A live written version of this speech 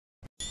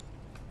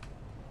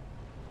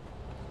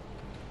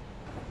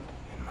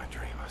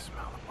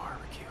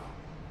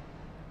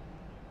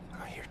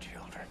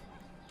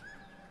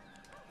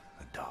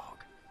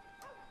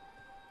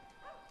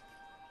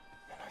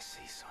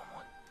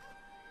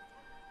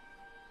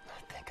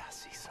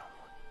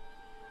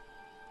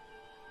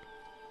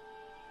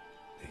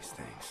these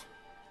things.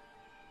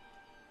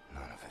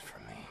 None of it for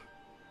me.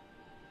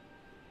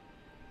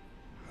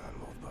 Not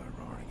moved by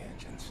roaring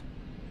engines.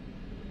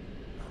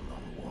 Not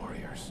lone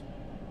warriors.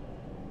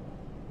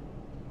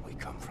 We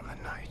come from the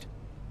night.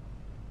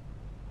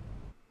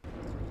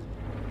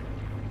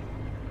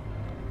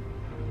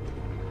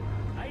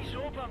 Eyes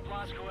open,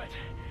 Blazkowicz.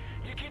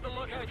 You keep a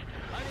lookout.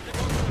 I need to go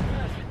to the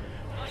best.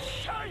 Oh,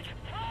 shite!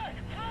 Fuck!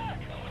 Fuck!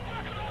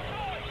 Back on the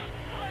front!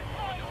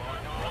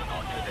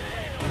 Not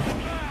today.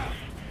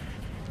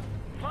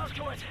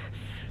 Blazkowicz,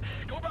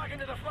 go back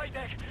into the flight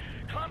deck.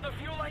 Clamp the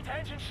fuel line to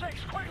engine 6,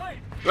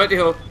 quickly!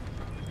 Righty-ho.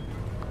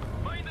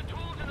 Find the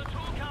tools in the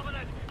tool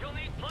cabinet. You'll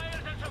need pliers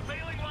and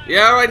surveilling wires.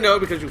 Yeah, I know,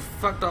 because you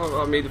fucked up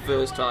on me the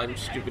first time,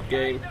 stupid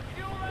game.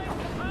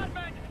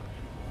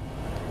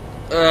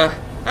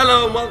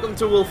 Hello and welcome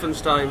to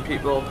Wolfenstein,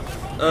 people.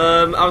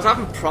 I was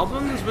having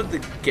problems with the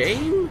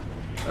game.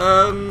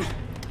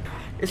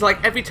 It's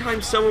like every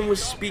time someone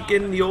was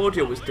speaking, the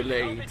audio was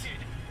delayed.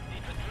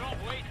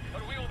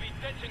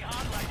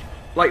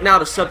 Like now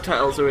the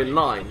subtitles are in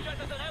line.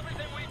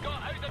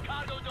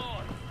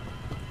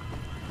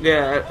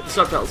 Yeah, the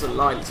subtitles are in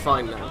line, it's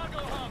fine now.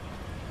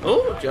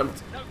 Oh,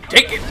 jumped.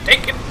 Take it,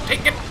 take it,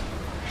 take it!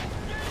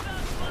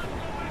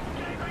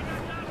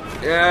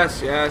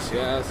 Yes, yes,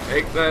 yes.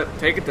 Take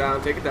it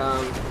down, take it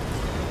down.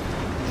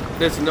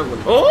 There's another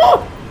one.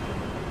 Oh!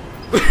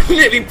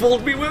 Nearly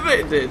pulled me with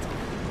it, it did.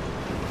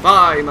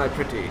 Bye, my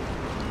pretty.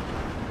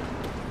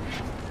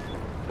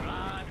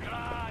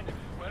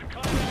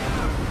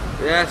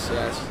 Yes,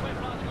 yes.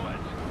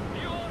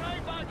 You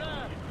alright back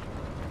there?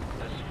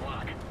 This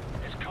flak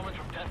is coming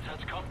from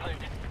Deathshead's compound.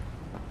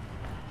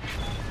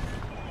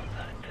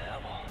 The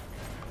devil.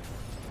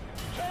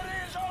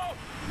 Cherries off!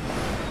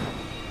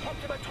 Up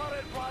to the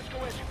turret,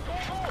 Blazkowicz. Go,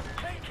 go!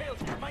 Take kills.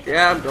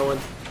 Yeah, I'm going.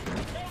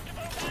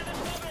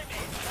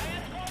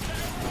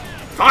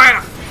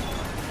 Fire!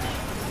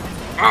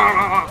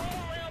 Ah!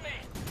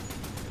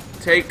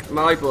 Take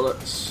my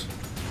bullets.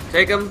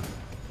 Take them.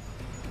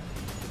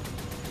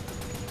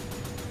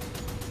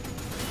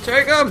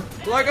 Take them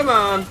like a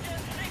man.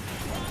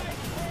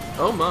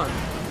 Oh my.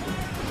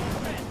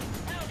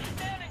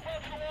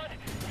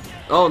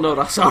 Oh no,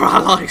 that's our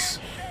allies.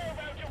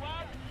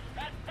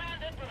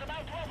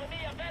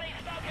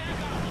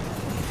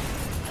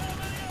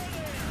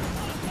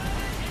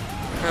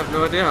 I have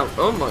no idea how.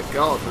 Oh my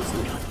god,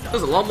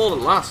 there's a lot more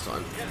than last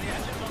time.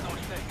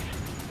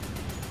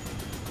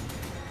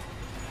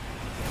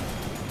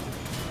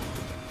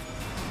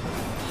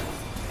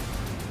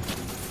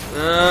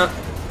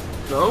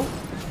 No.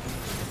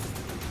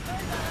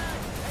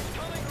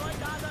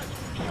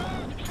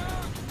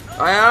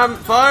 I am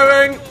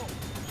firing!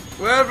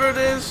 Wherever it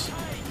is.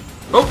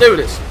 Oh, there it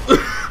is.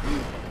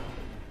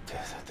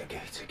 Death at the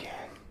gates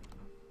again.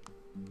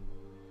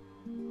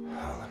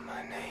 All in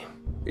my name.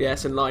 Yeah,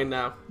 it's in line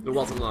now. It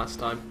wasn't last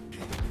time.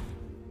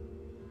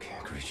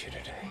 Can't reach you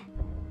today.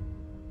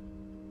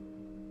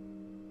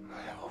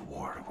 I have a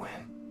war to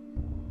win.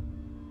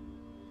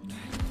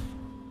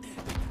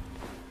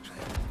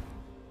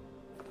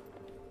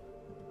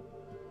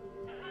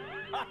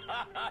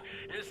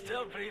 You're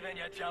still breathing,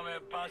 you chummy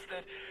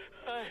bastard.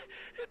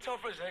 You're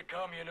tough as they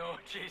come, you know.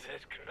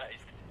 Jesus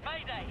Christ.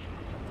 Mayday.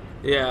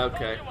 Yeah,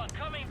 okay. Vulture 1,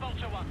 come in,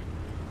 Vulture 1.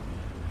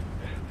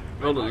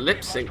 Well, the lip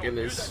syncing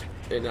is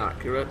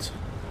inaccurate.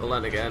 Well,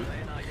 then again,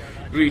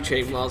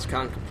 rechain Miles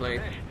can't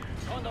complain.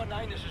 Condor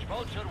 9, this is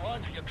Vulture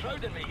 1. You're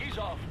crowding me. He's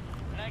off.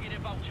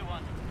 Negative, Vulture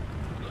 1.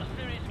 Got a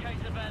serious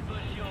case of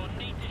ambush. You'll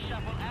need to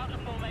shuffle out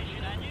of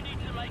formation, and you need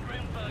to make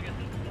room,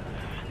 Ferguson.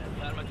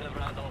 Affirmative,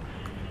 Randall.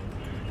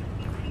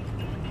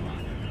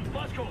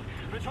 Bosco,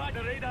 retract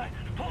the radar.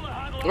 Pull the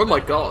handle. Oh my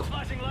god.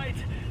 Flashing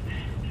light.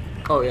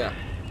 Oh yeah.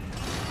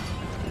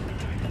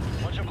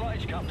 Much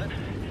obliged, Captain.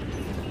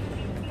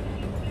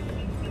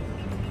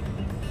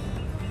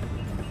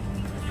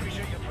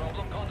 Appreciate your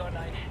problem, Condor 9.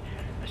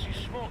 I see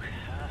smoke.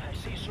 I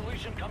see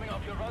solution coming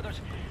off your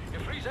rudders. Your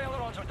freeze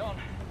ailerons are done.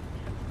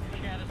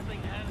 Yeah, this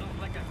thing handles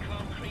like a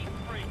concrete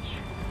bridge.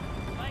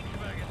 Thanks,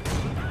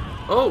 Ferguson.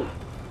 Oh.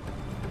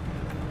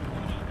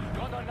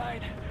 Condor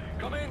 9.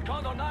 Come in,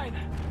 Condor 9.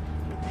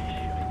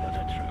 That's a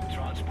troop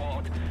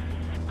transport.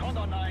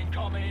 Condor 9,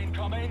 come in,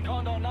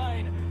 Condor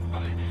 9.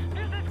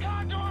 This is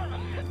Condor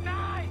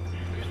 9.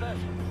 Who's this?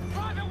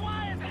 Private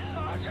Wyatt,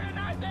 Sergeant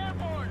 9th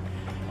Airborne.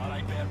 All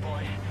right, bear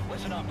boy.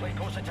 Listen up, pay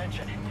close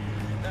attention.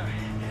 Now,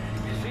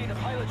 you see the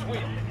pilot's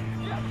wheel?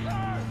 Yes,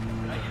 sir.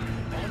 Right,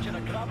 I want you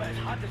to grab it as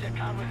hard as you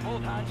can with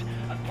both hands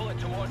and pull it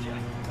towards you.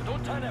 Now,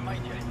 don't turn it,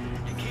 mind you.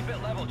 You keep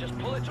it level, just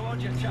pull it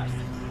towards your chest.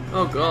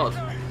 Oh god.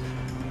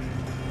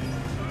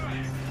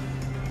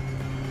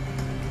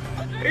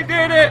 He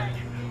did it!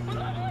 We're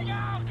leveling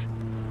out!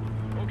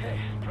 Okay,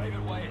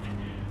 Private Wyatt,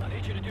 I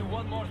need you to do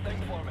one more thing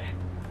for me.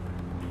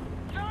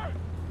 Sir!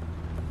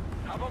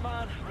 Have a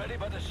man ready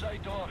by the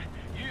side door.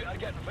 You are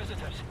getting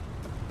visitors.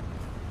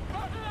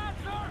 Roger that,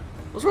 sir!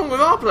 What's wrong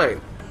with our plane?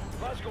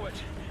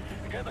 Blazkowicz,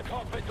 get the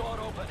cockpit door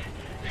open.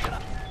 You're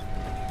gonna...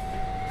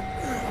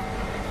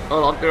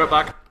 Hold on, be right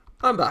back.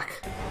 I'm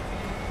back. Here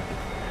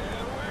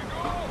we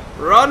go!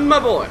 Run, my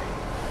boy.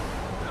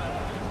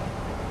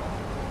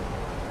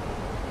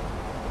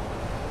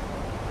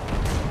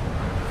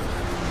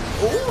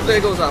 Oh,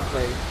 there goes that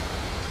plane.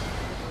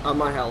 And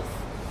my health.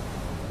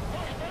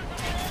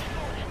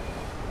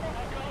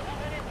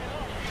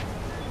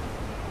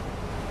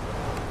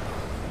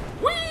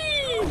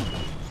 Whee!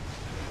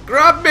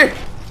 Grab me!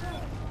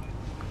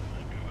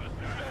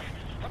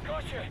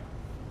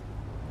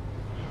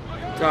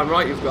 Damn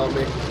right you've got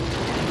me.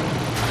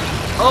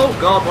 Oh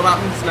god, what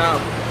happens now?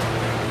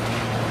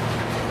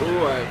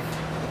 Ooh,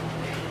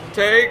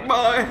 take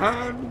my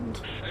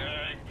hand.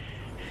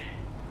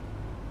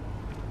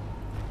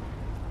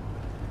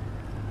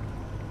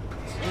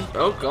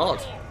 Oh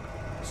god.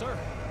 Sir,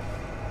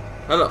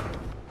 Hello.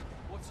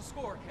 what's the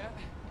score, Cat?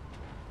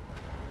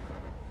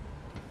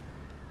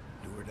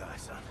 Do or die,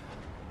 son.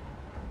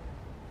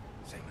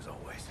 Same as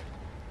always.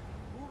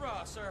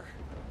 Hoorah, sir.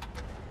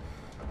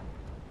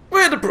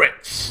 Where are the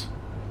Brits?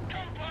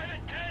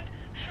 Co-pilot dead,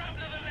 shot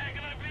to the leg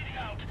and I'm bleeding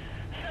out.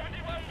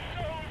 71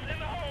 souls in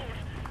the hold.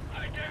 I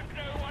don't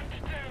know what to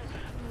do.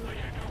 I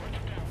don't know what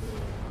to do.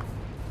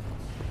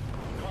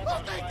 Oh,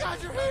 thank God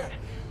you're here!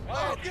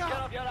 Oh, Get God!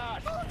 off your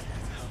ass.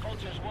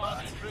 Vultures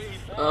 1, 3,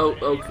 4. Oh,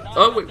 okay.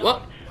 Oh, wait,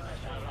 what?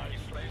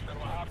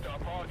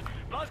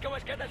 Glasgow,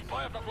 let's get this boy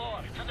off the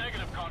floor. It's a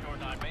negative, Condor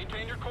 9.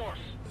 Maintain your course.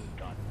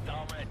 God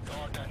damn it,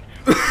 Gordon.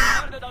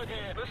 Get it out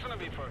here. Listen to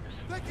me, Fergus.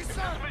 Thank you, If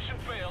sir! this mission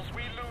fails,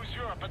 we lose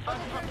Europe. It's that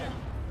simple.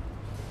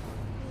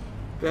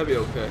 That'll be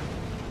okay.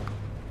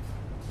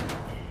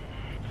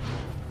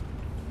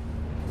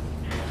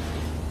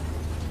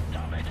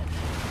 Damn it.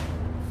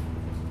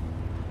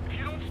 If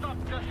you don't stop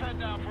Deathshead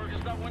now,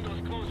 Fergus, that window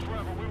is closed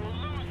forever. We will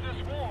lose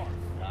this war.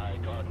 Aye,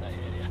 Gordon, I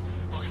hear you.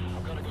 Look,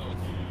 I've got to go.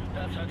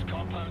 Deathshead's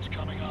compound's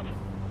coming up.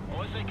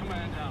 OSA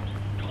command out.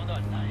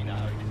 Condor 9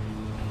 out.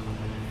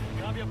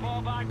 Grab your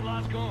ball back,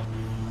 Glasgow.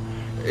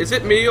 Is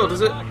it me or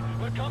does it?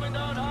 We're coming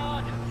down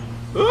hard.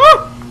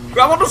 Ah!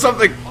 Grab onto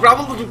something! Grab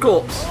onto the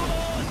corpse!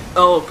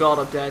 Oh god,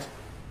 I'm dead.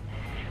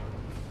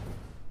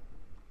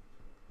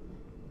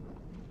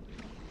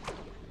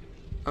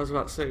 I was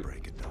about to say.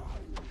 Break of dawn.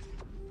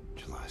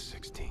 July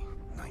 16,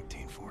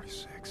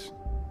 1946.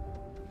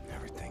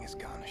 Everything has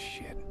gone to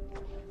shit.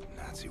 The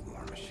Nazi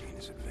war machine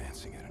is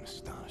advancing at an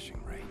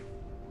astonishing rate.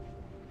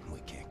 And we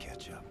can't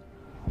catch up.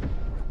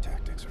 Our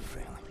tactics are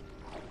failing.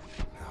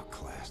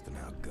 Outclassed and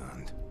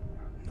outgunned.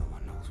 No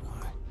one knows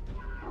why.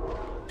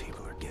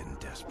 People are getting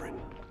desperate.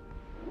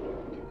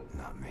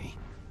 Not me.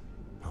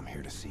 I'm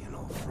here to see an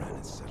old friend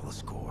and settle a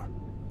score.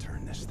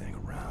 Turn this thing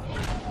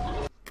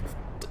around.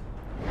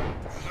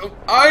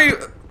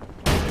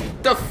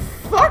 The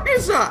fuck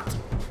is that?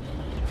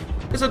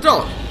 It's a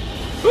dog.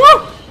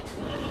 Woo!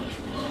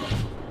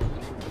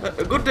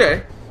 A good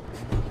day.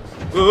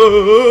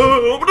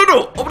 Open the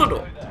door! Open the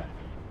door!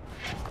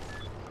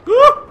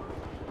 Woo!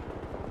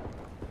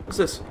 What's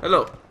this?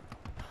 Hello.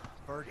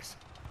 Fergus,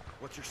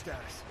 what's your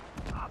status?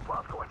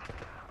 Blazkowicz,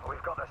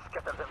 we've got the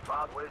skitters in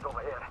bad ways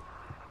over here.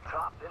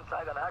 Trapped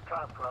inside an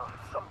aircraft where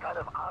some kind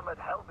of armored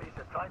hellbeast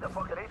is trying to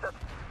fucking eat it.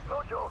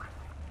 No joke.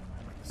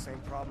 Same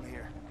problem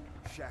here.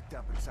 Shacked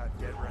up inside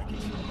dead wreckage.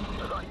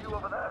 Is that you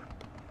over there?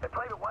 Hey,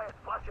 Private Wyatt,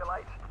 flash your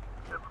lights.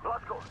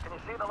 Blazko, can you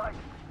see the light?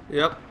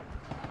 Yep.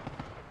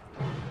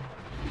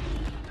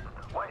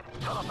 Wait,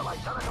 turn off the light,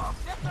 turn it off.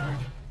 Yes, sir.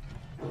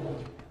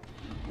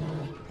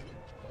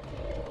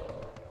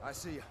 I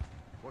see you.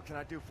 What can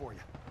I do for you?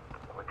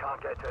 We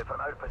can't get to it from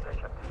our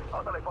position.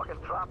 Utterly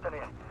fucking trapped in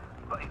here.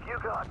 But if you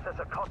can access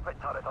a cockpit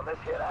turret on this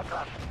here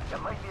aircraft, you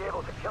might be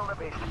able to kill the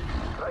beast.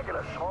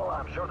 Regular small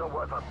arms sure don't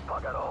work for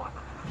bugger all.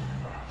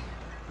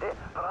 Hey,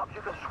 perhaps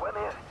you can swim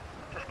here.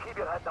 Just keep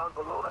your head down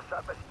below the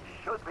surface. You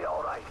should be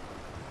all right.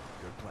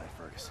 Good plan,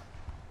 Fergus.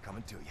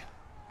 Coming to you.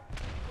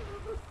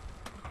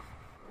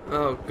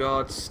 Oh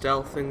god,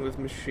 stealthing with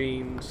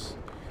machines.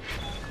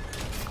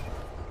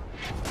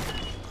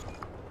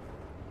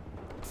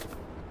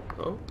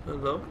 Oh,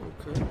 hello,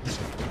 okay.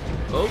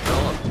 Oh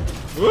god.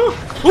 Woo!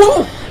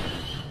 Woo!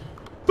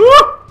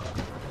 Woo!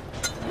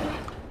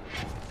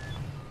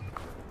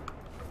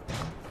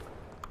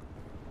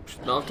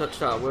 Should not have touched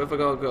that. Where have I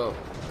gotta go?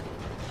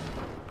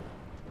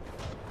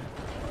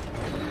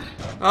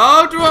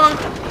 How do I?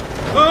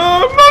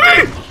 Oh,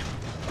 money!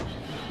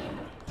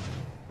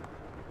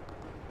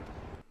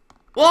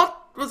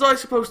 What was I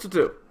supposed to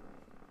do?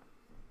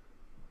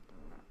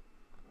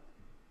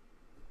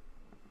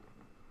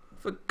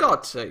 For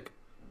God's sake.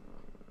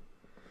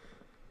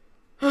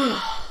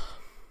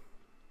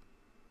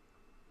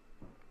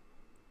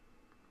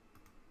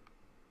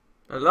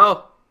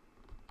 Hello?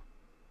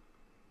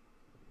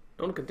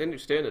 Don't continue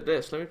staring at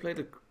this. Let me play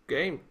the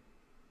game.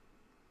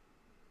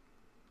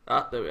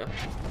 Ah, there we are.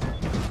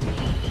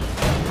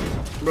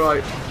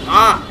 Right.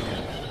 Ah!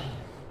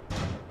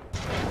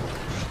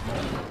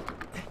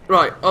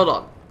 Right, hold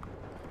on.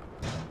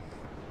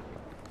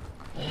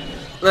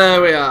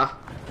 There we are.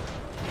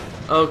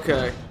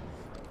 Okay.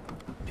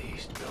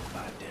 Beast built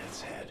by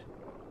Deathshead.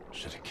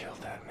 Should have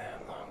killed that man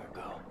long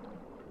ago.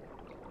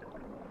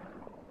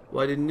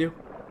 Why didn't you?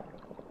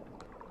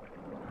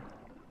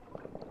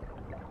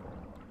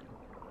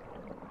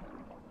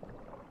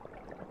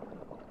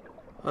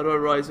 How do I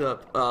rise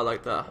up? Ah,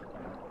 like that.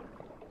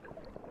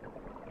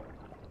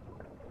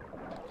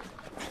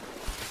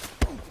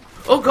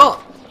 Oh god!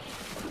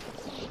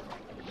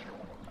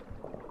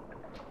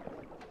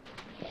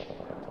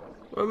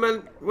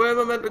 Where am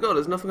I meant to go?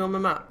 There's nothing on my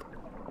map.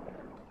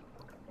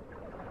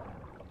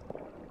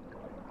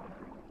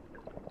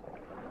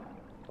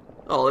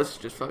 Oh, this is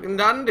just fucking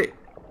dandy.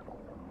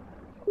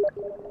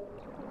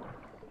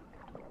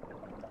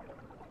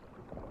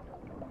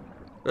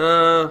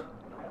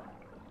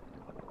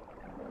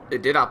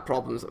 It did have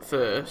problems at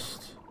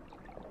first.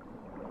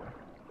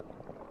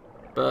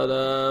 But,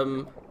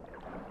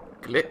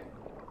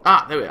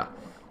 Ah, there we are.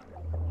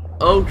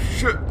 Oh,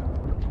 shit.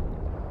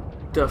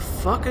 The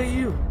fuck are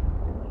you?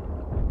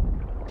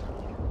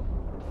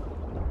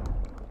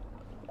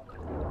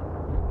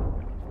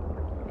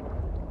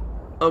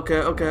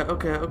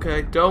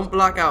 Okay. Don't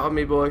black out on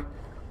me, boy.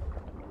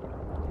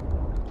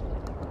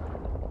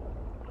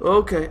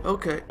 Okay.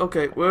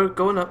 We're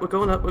going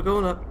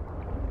up.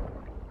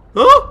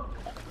 Oh!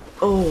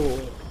 Oh.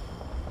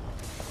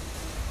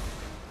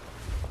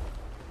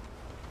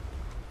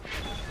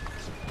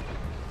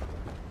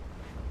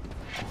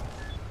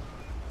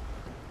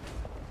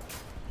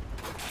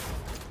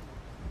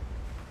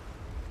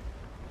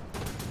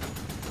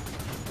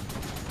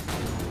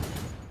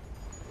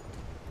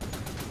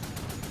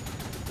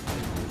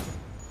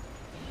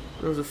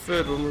 There was a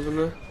third one, wasn't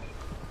there?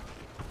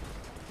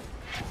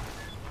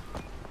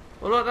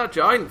 What about that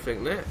giant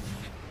thing there?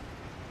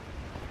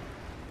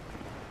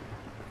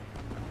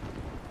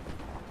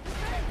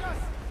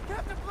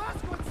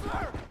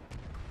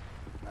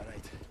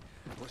 Alright,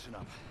 listen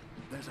up.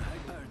 There's a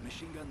high-powered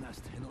machine gun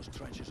nest in those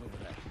trenches over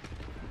there.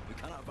 We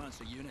cannot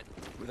advance a unit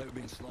without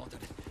being slaughtered.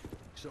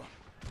 So,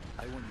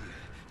 I want you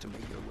to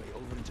make your way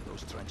over into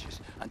those trenches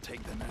and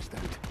take the nest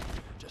out.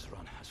 Just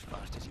run as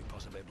fast as you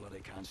possibly bloody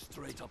can,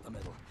 straight up the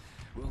middle.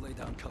 We'll lay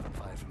down cover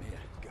fire from here.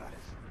 Got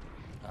it.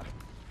 I'll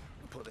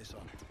put this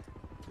on.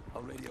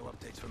 I'll radio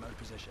updates from our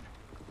position.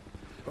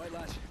 Right,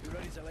 lads, you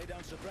ready to lay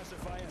down suppressor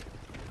fire?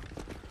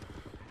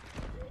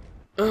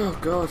 Oh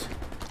god.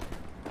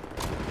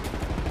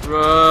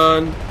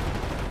 Run!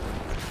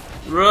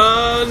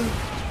 Run!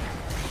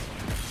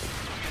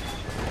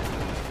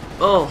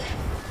 Oh.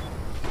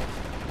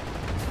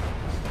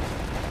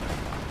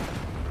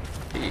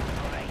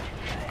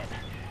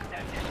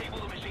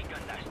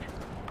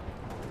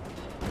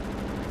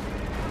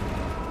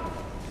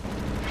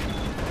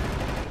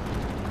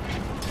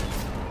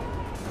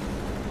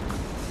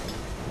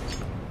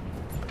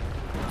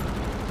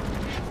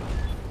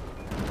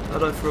 How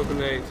do I throw a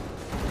grenade?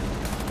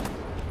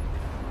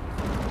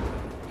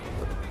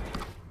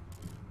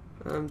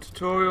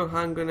 Tutorial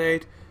hand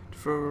grenade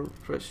for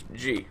press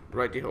G.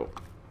 Righty-ho.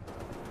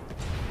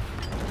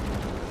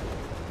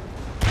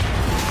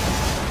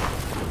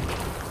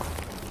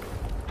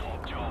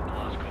 Top job,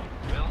 Glasgow.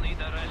 We'll need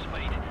a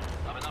respite.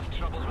 Have enough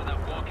troubles with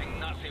that walking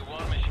Nazi war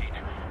machine.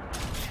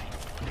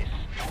 This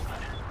stopper.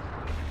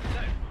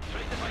 Now,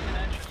 try to find an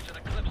entrance to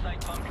the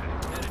cliffside bunker.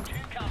 There are 2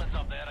 cannons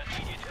up there I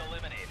need you to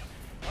eliminate.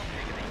 I'm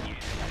taking the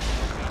use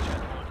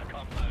of the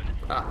compound.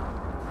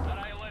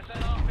 Alright,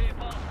 listen up,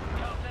 people.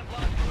 Captain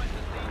Glasgow is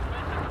the scene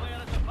meant to clear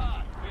us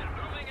apart. We're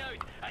moving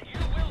out, and you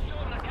will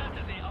show the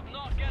courtesy of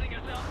not getting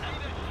yourself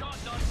either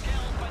shot or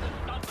killed by the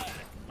stopper.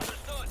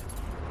 Understood?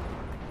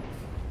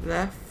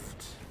 Left.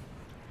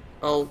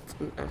 Alt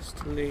and S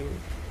to lean.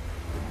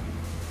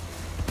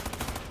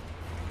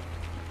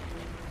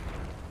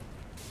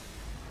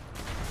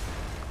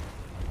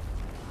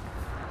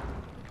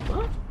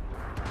 What?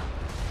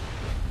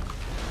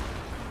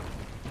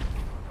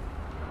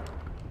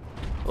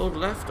 Hold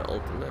left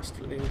Alt and S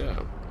to lean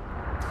down.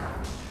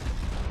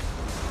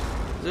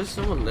 Is there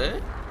someone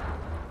there?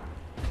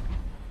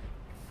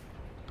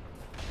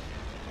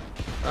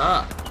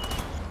 Ah.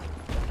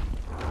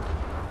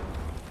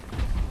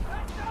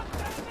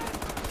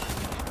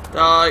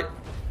 Die.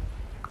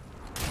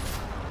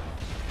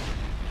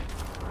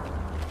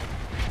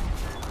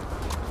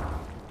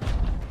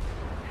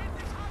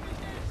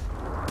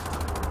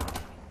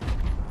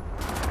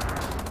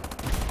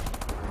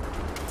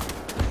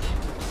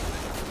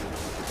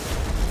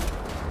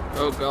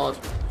 Oh god.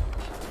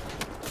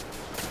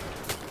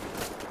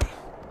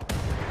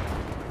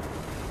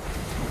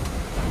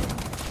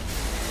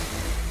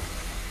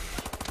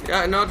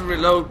 Yeah, I know how to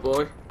reload,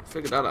 boy.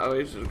 Figured that out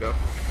ages ago.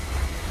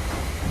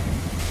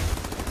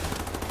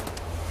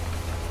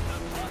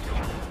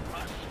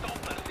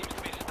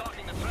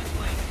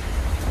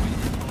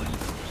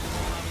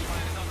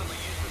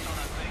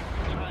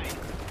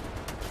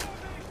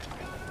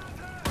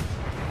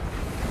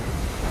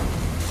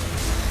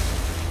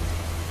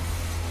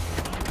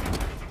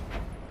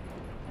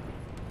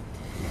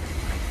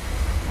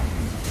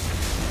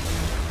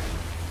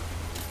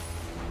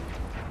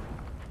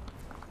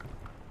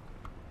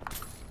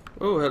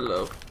 Oh,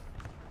 hello.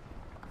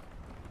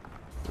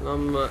 Not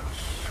much.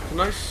 Can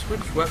I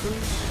switch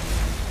weapons?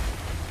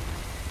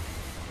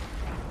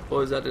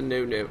 Or is that a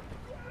no-no?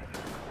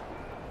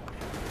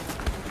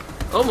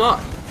 Oh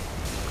my!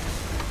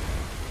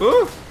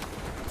 Oh!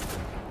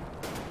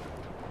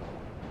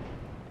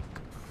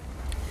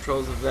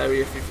 Controls are very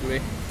iffy for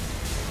me.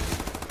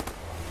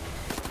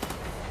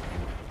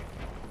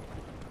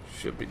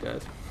 Should be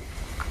dead.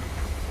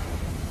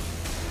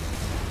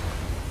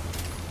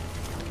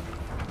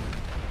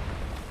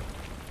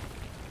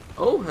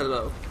 Oh,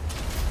 hello.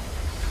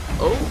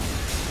 Oh.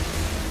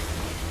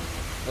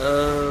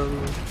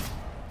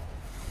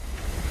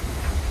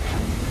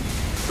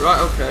 Right,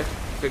 okay.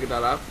 Figured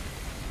that out.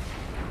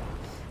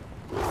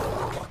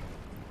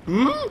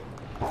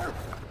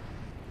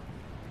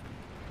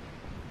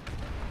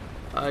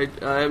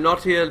 I am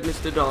not here,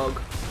 Mr. Dog.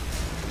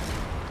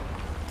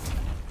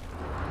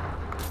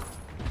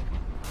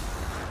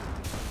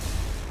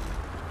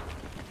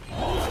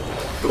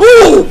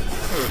 Ooh!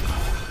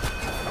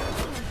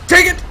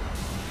 Take it!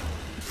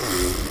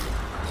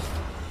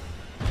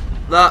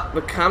 That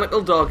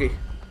mechanical doggy.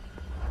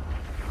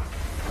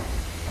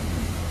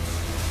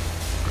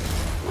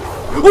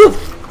 Ooh!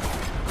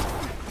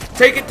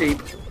 Take it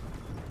deep.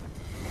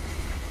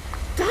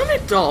 Damn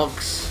it,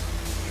 dogs!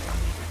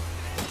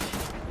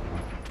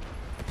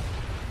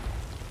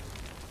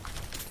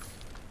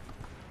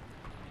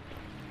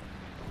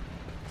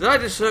 Did I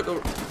just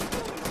circle?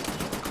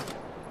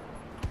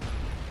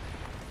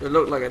 It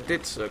looked like I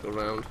did circle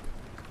round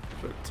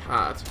for a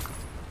tad.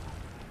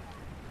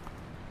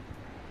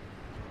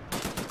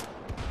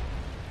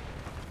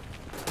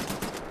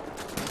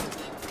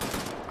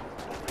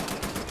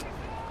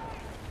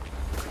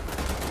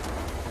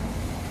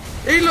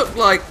 He looked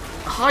like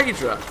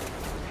Hydra.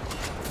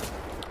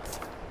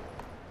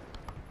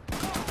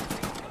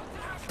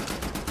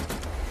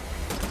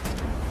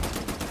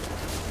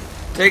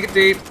 Take it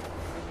deep.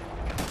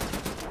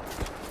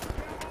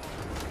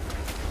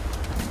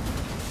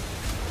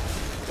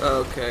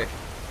 Okay.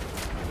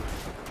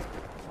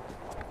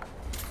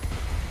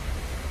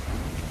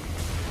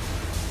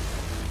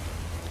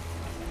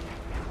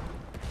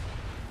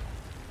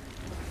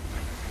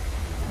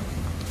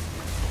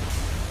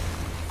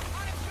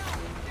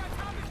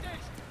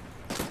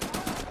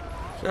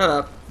 Shut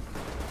up.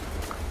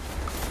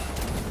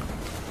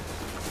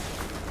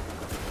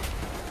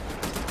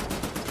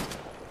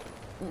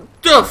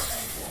 The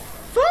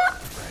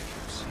fuck?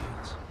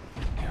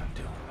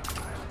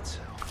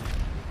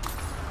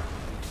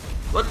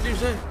 What did you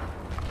say?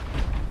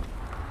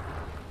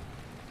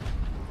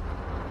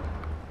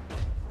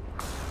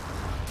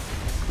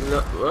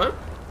 No, what?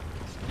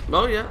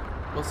 Oh yeah.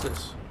 What's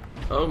this?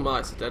 Oh my,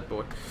 it's a dead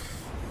boy.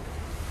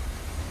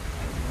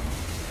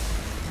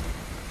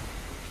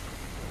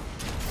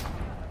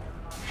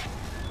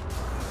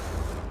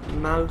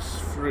 Mouse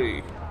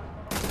free.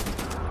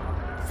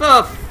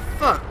 For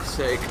fuck's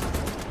sake.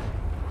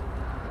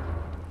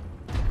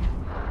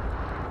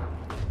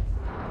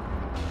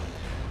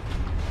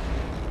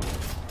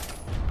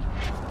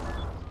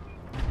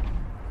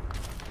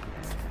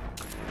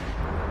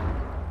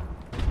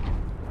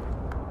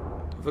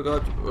 I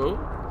forgot. Oh.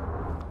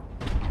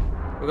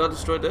 I got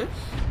destroyed this?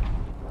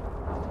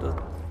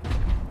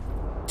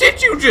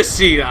 Did you just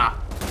see that?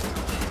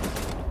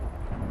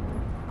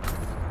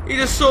 He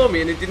just saw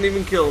me and he didn't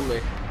even kill me.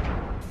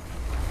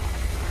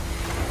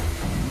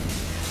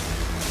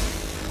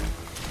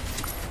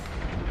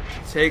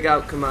 Take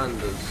out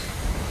commanders.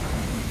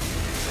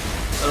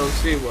 I don't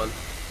see one.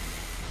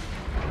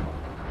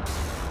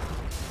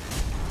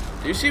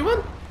 Do you see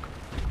one?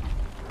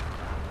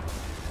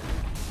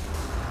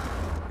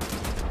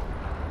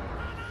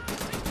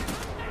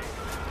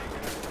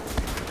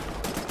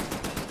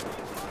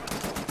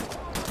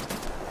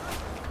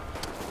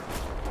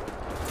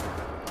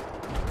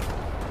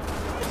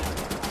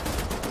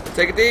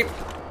 Take it deep.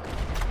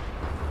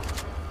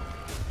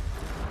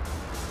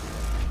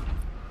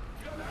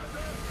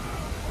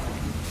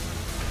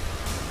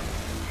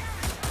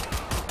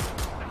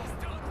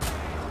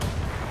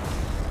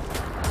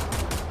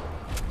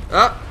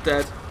 Ah,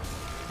 dead.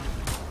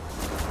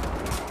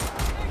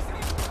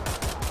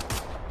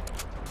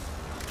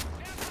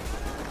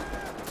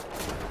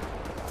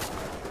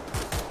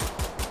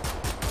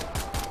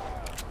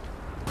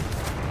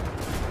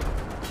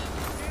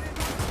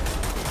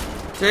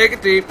 Take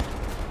it deep.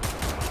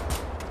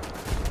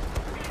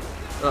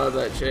 Oh,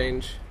 that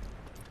change.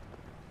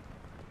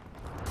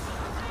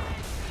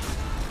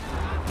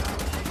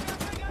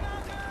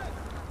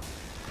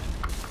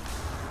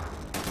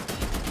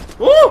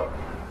 Woo!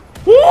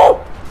 Woo!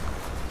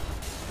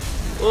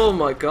 Oh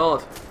my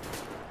god.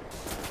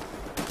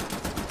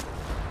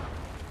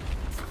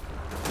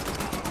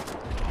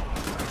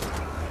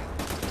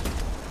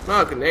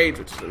 Not a grenade,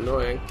 which is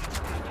annoying.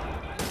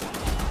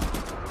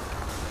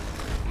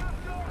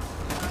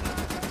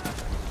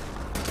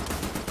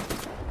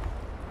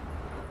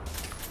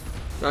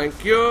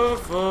 Thank you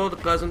for the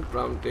pleasant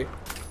bounty.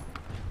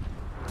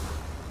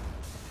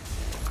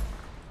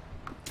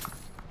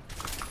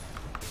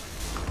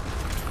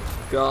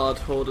 God,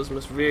 hoarders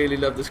must really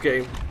love this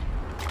game.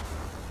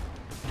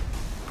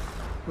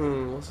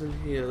 What's in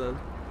here then?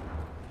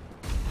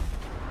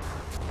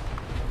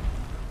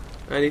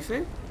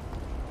 Anything?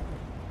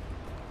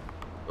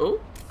 Oh?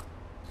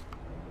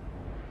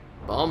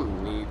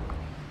 Bomb need...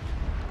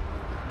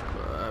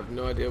 I have have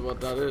no idea what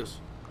that is.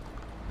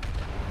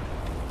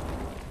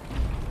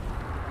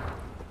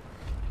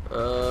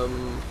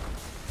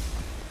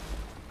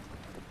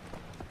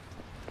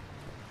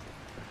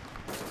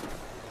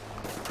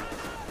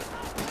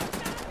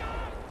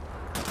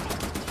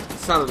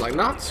 Sounded like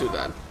Natsu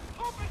then.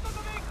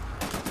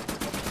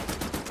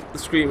 The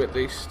scream at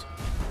least.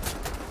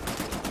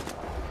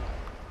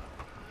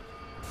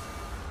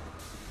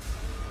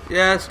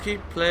 Yes,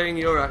 keep playing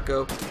your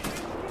echo.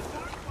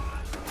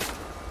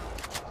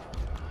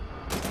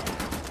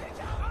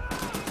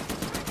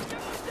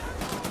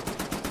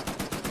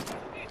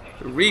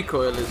 The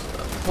recoil is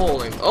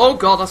appalling. Oh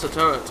god, that's a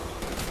turret.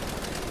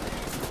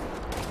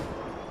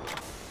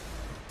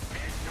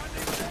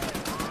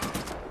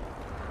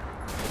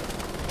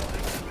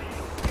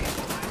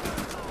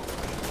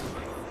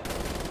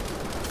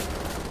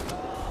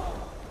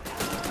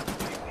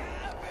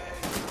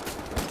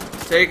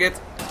 Take it.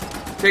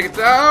 Take it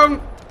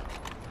down.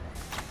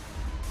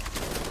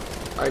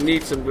 I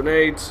need some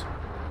grenades.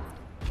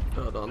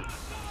 Hold on.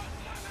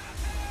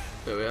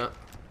 There we are.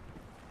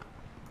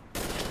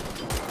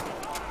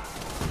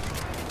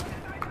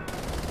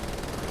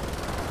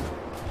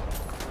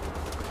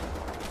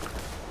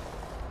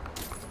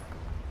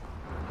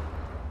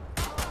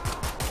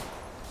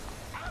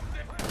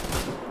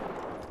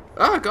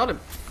 Ah, I got him.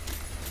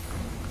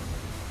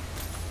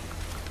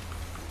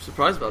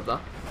 Surprised about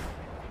that.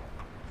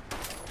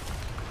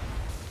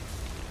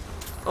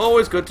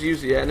 Always good to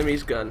use the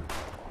enemy's gun.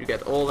 You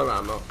get all their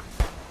ammo.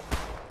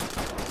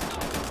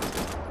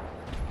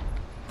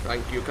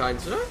 Thank you, kind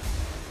sir.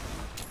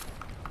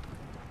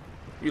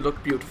 You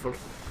look beautiful.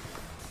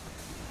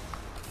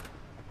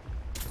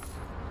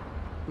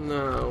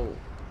 Now,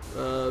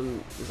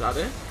 is that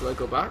it? Do I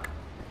go back?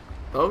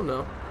 Oh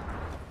no.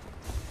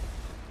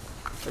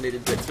 I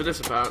needed bits for this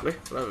apparently,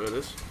 whatever it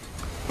is.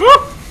 Woo!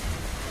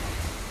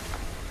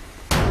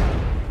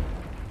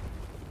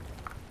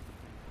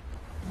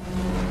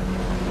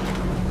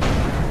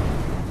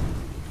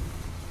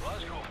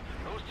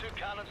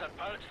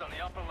 On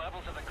the upper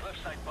levels of the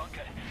cliffside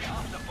bunker. You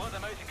have to put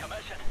them out of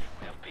commission.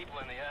 We have people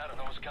in the air and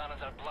those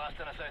cannons are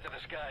blasting us out of the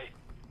sky.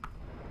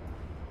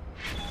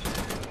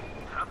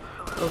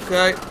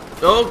 Okay.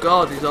 Oh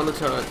god, he's on the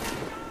turret.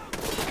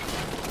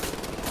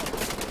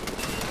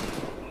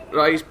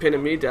 Right, he's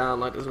pinning me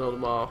down like there's no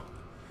tomorrow.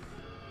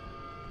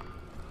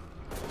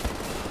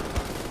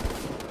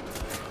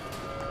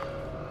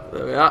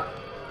 There we are.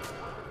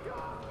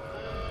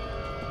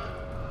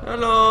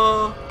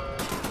 Hello.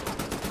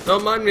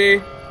 Don't mind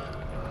me.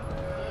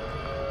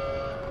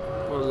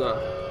 What was that?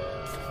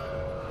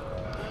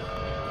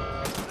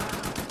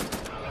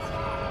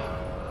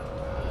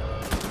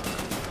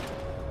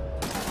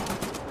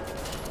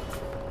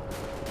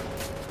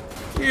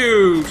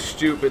 You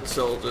stupid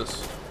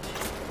soldiers.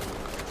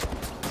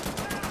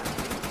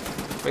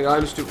 I think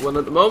I'm the stupid one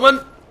at the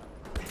moment.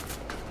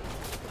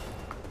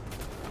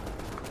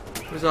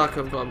 Where's that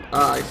come from?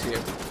 Ah, I see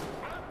him.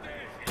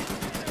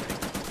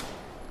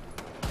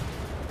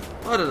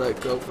 Why did I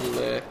go from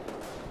there?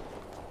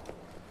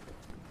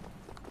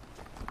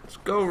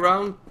 Go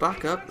round,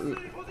 back up, and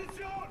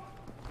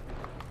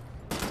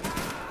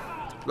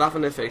laugh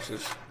in their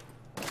faces.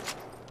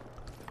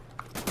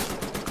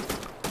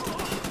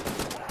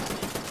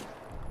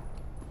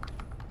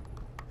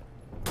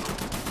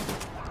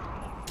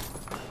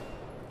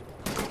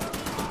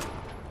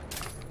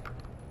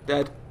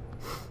 Dead.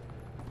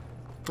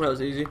 That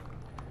was easy.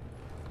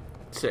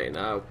 Say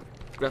now,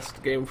 the rest of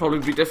the game will probably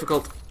be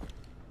difficult.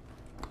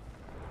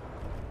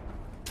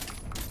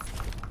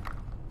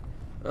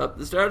 Up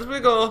the stairs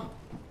we go.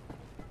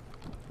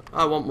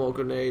 I want more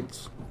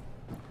grenades.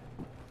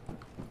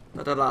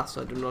 But alas,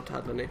 I do not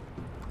have any.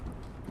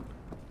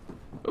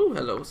 Oh,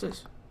 hello, what's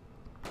this?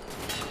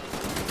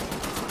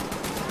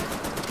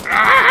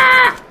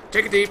 Ah!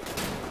 Take it deep.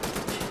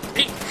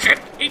 Eat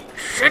shit, eat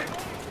shit.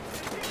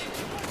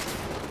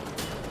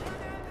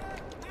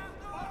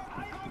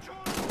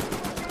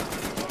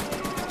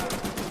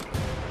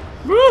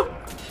 Woo!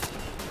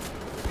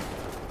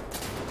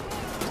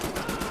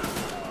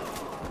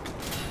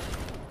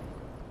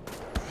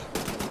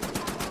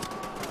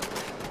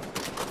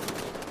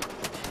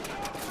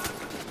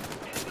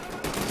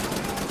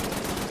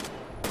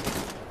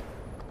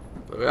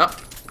 There we are.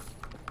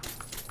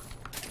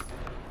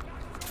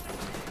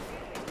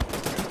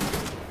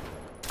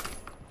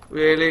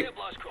 Really?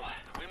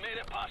 We made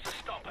it past the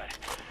stopper.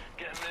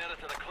 Getting nearer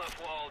to the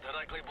cliff wall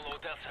directly below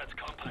Deathshead's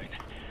compound.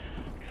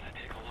 Gonna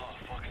take a lot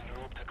of fucking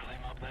rope to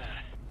climb up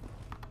there.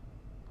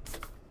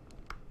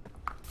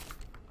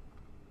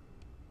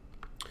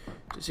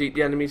 Just eat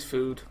the enemy's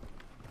food.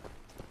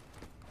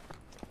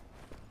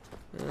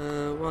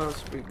 What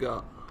else we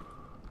got?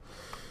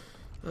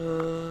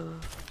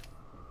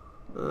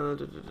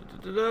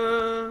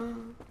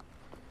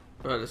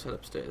 Right, let's head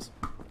upstairs.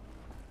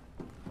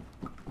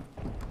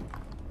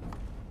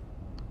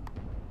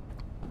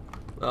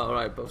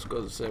 Alright, both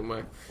go the same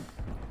way.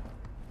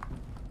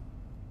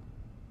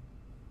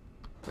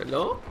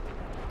 Hello?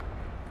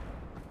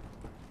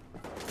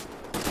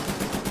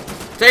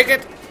 Take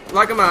it!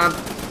 Like a man.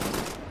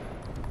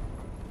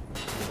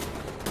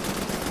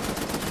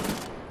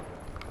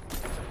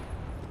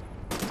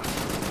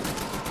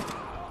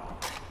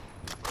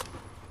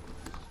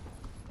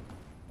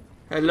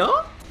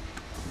 Hello?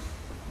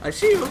 I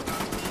see you.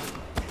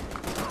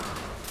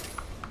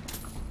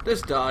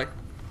 Just die.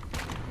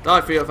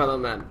 Die for your fellow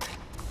men.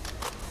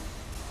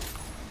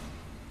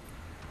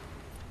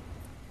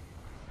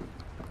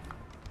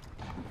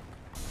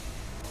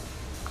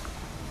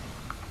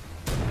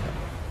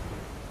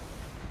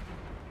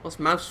 What's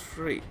mouse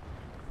free?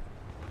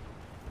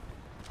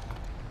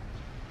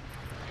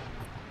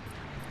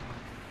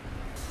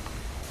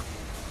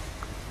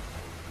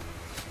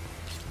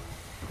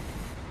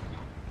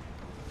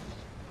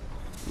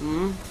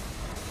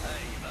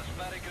 Hey, that's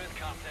very good,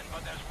 Captain,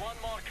 but there's one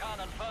more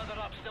cannon further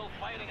up still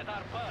firing at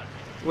our bird.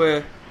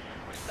 Where?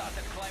 We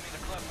started climbing the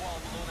cliff wall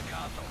below the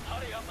castle.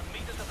 Hurry up and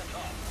meet us at the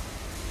top.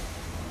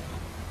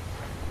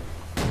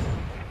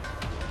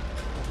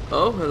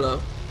 Oh,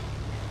 hello.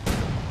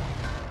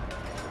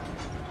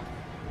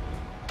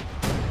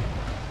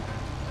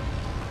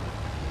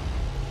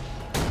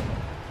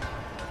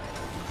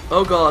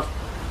 Oh god.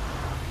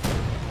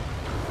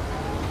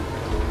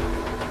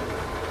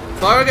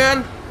 Fire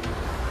again!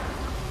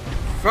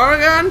 Fire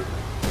again!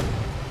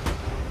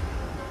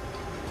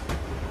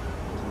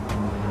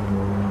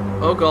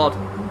 Oh god.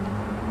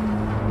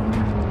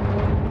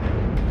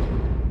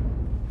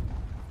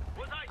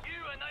 Was that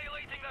you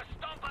annihilating the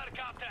stomper,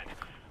 Captain?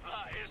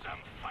 That is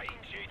some fine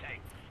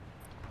shooting.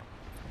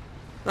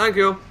 Thank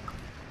you.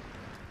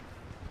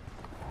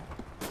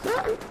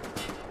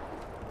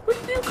 Where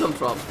did you come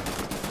from?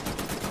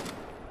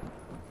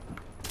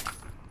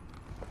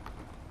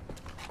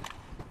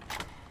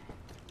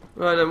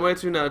 Right then, where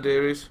to now,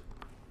 dearies?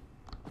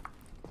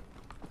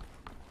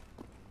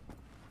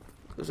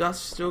 Does that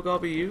still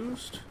gotta be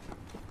used?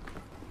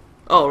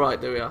 Oh, right,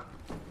 there we are.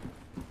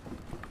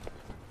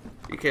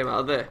 You came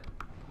out of there.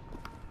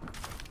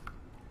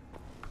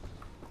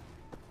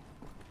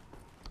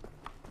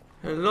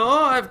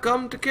 Hello, I've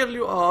come to kill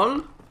you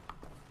all.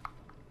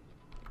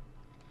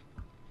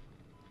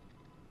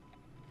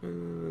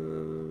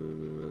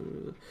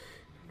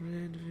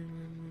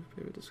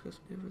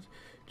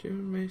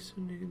 German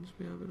Mason Higgins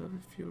may have another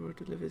Fuhrer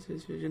delivers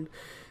his vision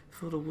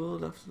for the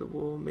world after the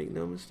war. Make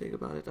no mistake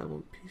about it, I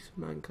want peace of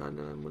mankind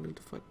and I'm willing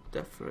to fight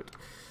death for it.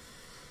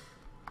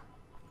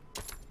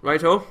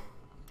 Righto,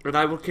 and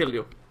I will kill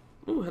you.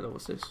 Ooh, hello,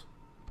 what's this?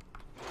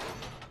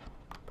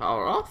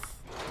 Power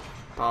off?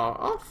 Power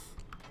off?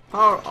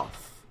 Power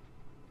off.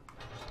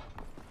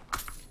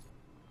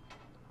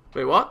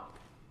 Wait, what?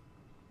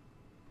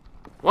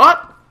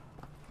 What?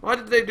 Why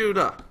did they do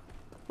that?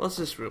 What's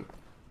this room?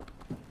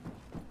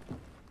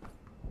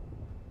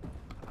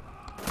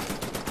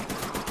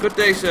 Good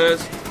day,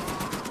 sirs.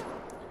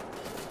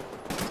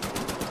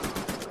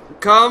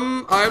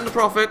 Come, I am the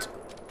prophet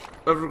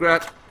of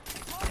regret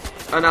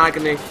and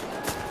agony.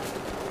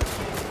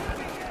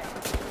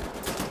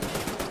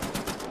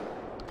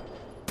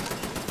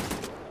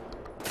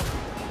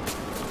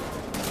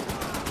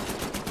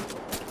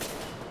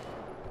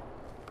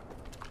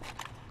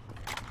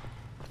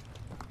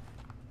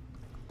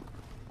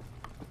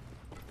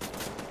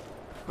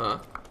 Huh.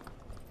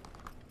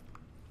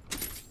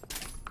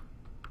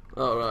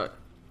 Oh, right.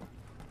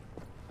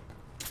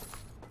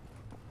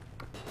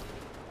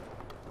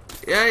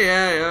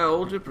 Yeah,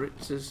 hold your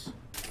britches.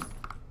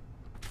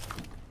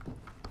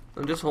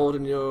 I'm just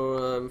holding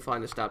your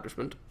fine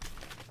establishment.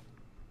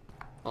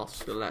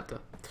 Oscillata.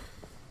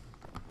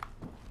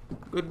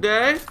 Good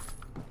day.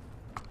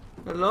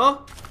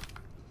 Hello?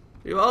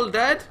 You all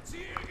dead?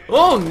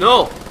 Oh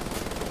no!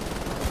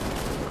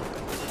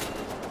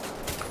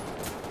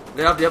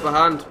 They have the upper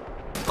hand.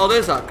 Oh,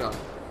 there's that guy.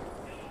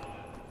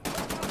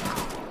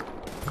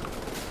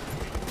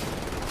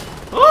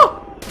 Oh!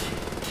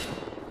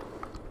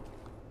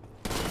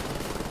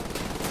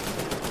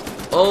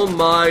 Oh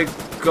my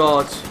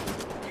god.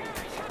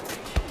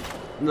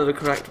 Another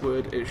correct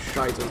word is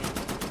Xaydam.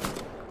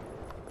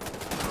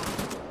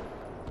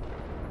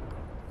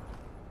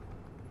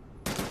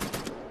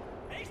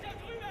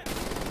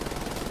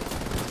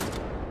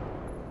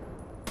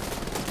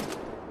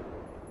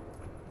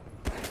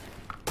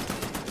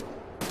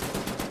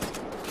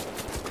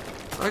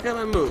 Why can't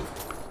I move?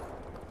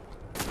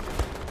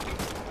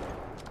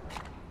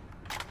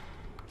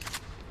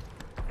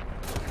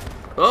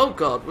 Oh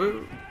god,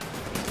 we're...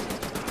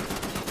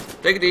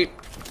 Take it deep.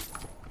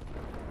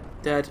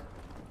 Dead.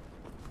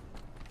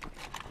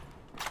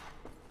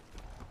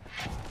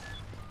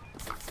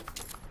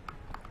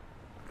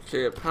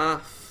 Clear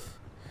path.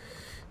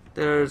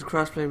 There's a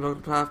crash plane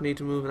blocked the path. Need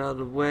to move it out of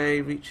the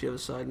way. Reach the other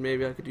side.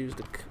 Maybe I could use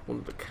the one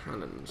of the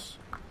cannons.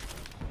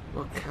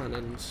 What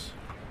cannons?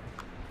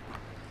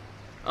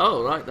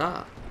 Oh, right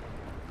there.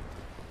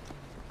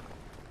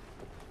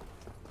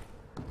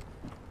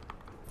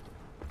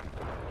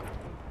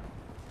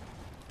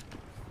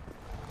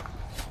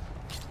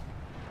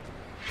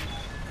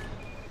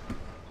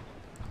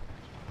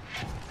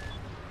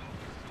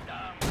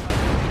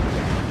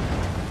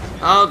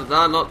 How did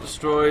I not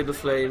destroy the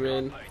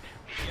flaming?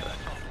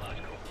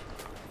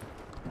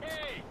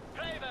 Hey,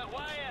 Private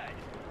Wyatt!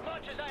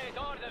 Much as I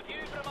adore the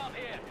view from up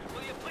here,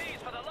 will you please,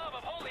 for the love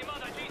of Holy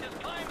Mother Jesus,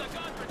 climb the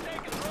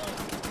godforsaken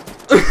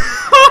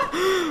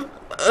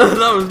road?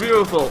 That was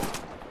beautiful.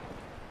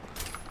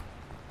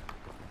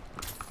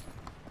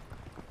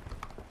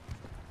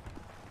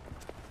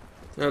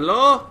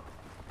 Hello?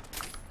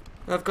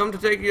 I've come to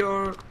take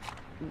your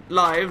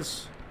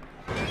lives.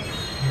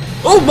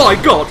 Oh my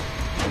god!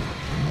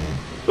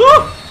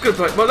 Oh! It's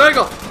gonna take my leg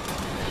off.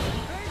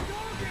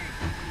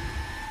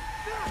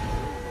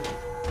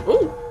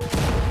 Oh!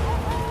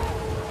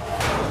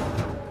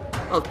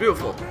 That was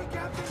beautiful. Okay,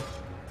 Captain?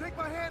 Take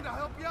my hand, I'll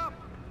help you up.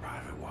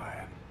 Private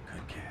Wyatt,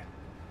 good kid.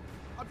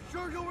 I'm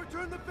sure you'll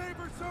return the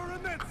favor, sir,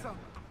 and then some.